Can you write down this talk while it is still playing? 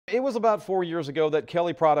It was about 4 years ago that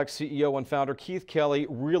Kelly Products CEO and founder Keith Kelly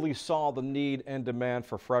really saw the need and demand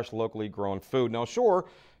for fresh, locally grown food. Now, sure,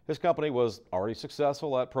 his company was already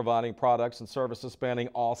successful at providing products and services spanning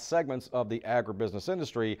all segments of the agribusiness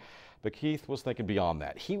industry, but Keith was thinking beyond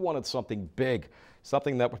that. He wanted something big,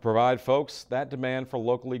 something that would provide folks that demand for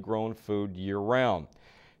locally grown food year-round.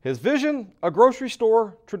 His vision, a grocery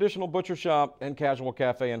store, traditional butcher shop, and casual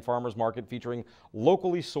cafe and farmers market featuring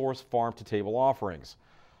locally sourced farm-to-table offerings.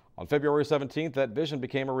 On February 17th, that vision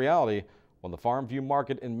became a reality when the Fairview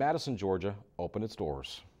Market in Madison, Georgia, opened its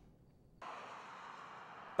doors.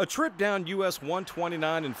 A trip down US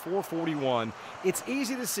 129 and 441, it's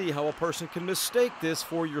easy to see how a person can mistake this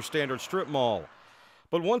for your standard strip mall.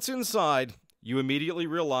 But once inside, you immediately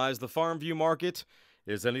realize the Fairview Market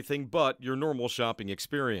is anything but your normal shopping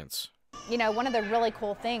experience. You know, one of the really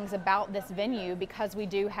cool things about this venue, because we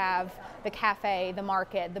do have the cafe, the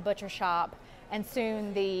market, the butcher shop, and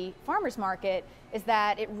soon the farmers market, is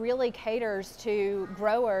that it really caters to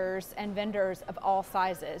growers and vendors of all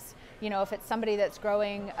sizes. You know, if it's somebody that's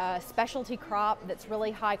growing a specialty crop that's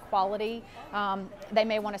really high quality, they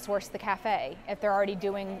may want to source the cafe if they're already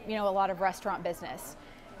doing, you know, a lot of restaurant business.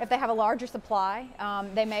 If they have a larger supply,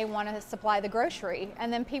 they may want to supply the grocery.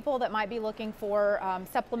 And then people that might be looking for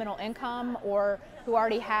supplemental income, or who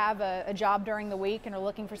already have a job during the week and are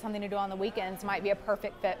looking for something to do on the weekends, might be a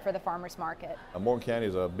perfect fit for the farmers market. Morgan County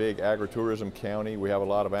is a big agritourism county. We have a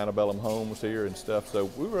lot of antebellum homes here and stuff, so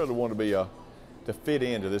we really want to be to fit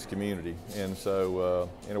into this community, and so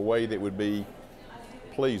in a way that would be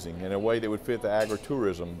pleasing, in a way that would fit the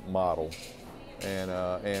agritourism model.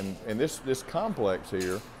 And this complex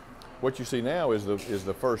here, what you see now is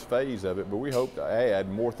the first phase of it, but we hope to add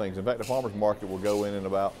more things. In fact, the farmers market will go in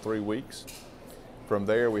about 3 weeks. From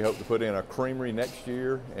there, we hope to put in a creamery next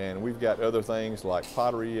year, and we've got other things like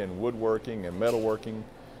pottery and woodworking and metalworking,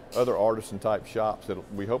 other artisan type shops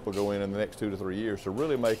that we hope will go in the next 2 to 3 years to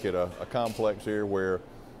really make it a complex here where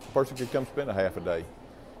a person could come spend a half a day,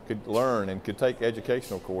 could learn and could take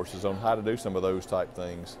educational courses on how to do some of those type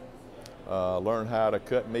things. Learn how to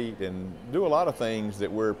cut meat and do a lot of things that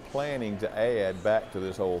we're planning to add back to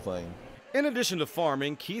this whole thing. In addition to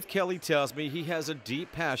farming, Keith Kelly tells me he has a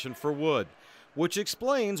deep passion for wood, which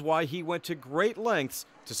explains why he went to great lengths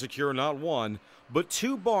to secure not one, but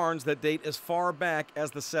 2 barns that date as far back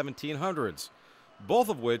as the 1700s, both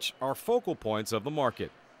of which are focal points of the market.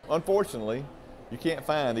 Unfortunately, you can't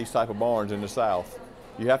find these type of barns in the South.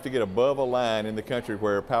 You have to get above a line in the country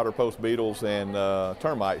where powder post beetles and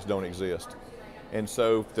termites don't exist. And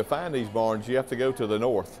so to find these barns, you have to go to the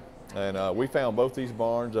north. And we found both these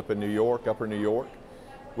barns up in New York, upper New York,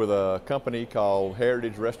 with a company called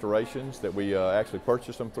Heritage Restorations that we actually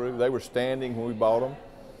purchased them through. They were standing when we bought them.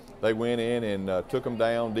 They went in and took them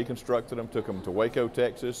down, deconstructed them, took them to Waco,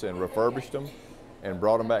 Texas, and refurbished them and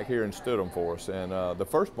brought them back here and stood them for us. And the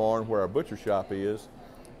first barn where our butcher shop is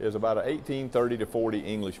about an 1830 to 40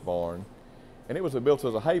 English barn, and it was built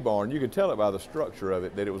as a hay barn. You could tell it by the structure of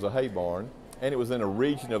it that it was a hay barn, and it was in a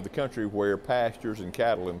region of the country where pastures and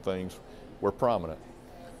cattle and things were prominent.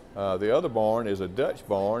 The other barn is a Dutch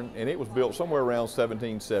barn, and it was built somewhere around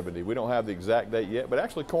 1770. We don't have the exact date yet, but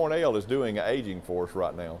actually Cornell is doing an aging for us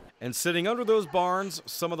right now. And sitting under those barns,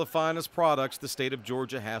 some of the finest products the state of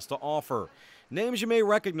Georgia has to offer. Names you may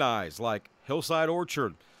recognize like Hillside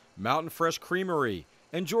Orchard, Mountain Fresh Creamery,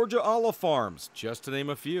 and Georgia Olive Farms, just to name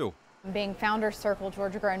a few. Being Founders Circle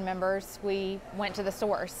Georgia Grown members, we went to the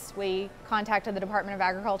source. We contacted the Department of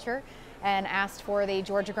Agriculture and asked for the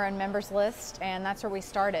Georgia Grown members list, and that's where we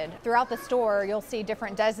started. Throughout the store, you'll see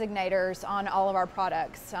different designators on all of our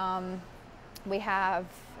products. We have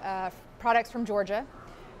products from Georgia.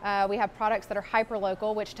 We have products that are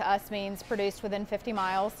hyper-local, which to us means produced within 50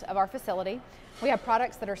 miles of our facility. We have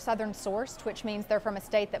products that are southern sourced, which means they're from a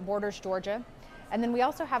state that borders Georgia. And then we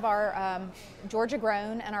also have our Georgia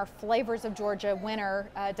Grown and our Flavors of Georgia winner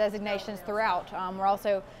designations throughout. We're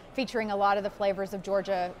also featuring a lot of the Flavors of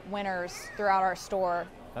Georgia winners throughout our store.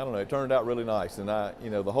 I don't know, it turned out really nice, and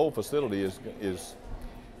the whole facility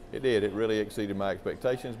it really exceeded my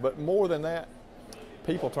expectations. But more than that,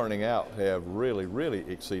 people turning out have really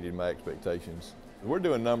exceeded my expectations. We're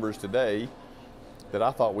doing numbers today that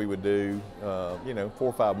I thought we would do, 4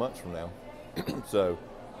 or 5 months from now. So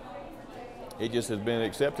it just has been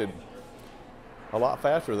accepted a lot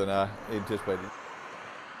faster than I anticipated.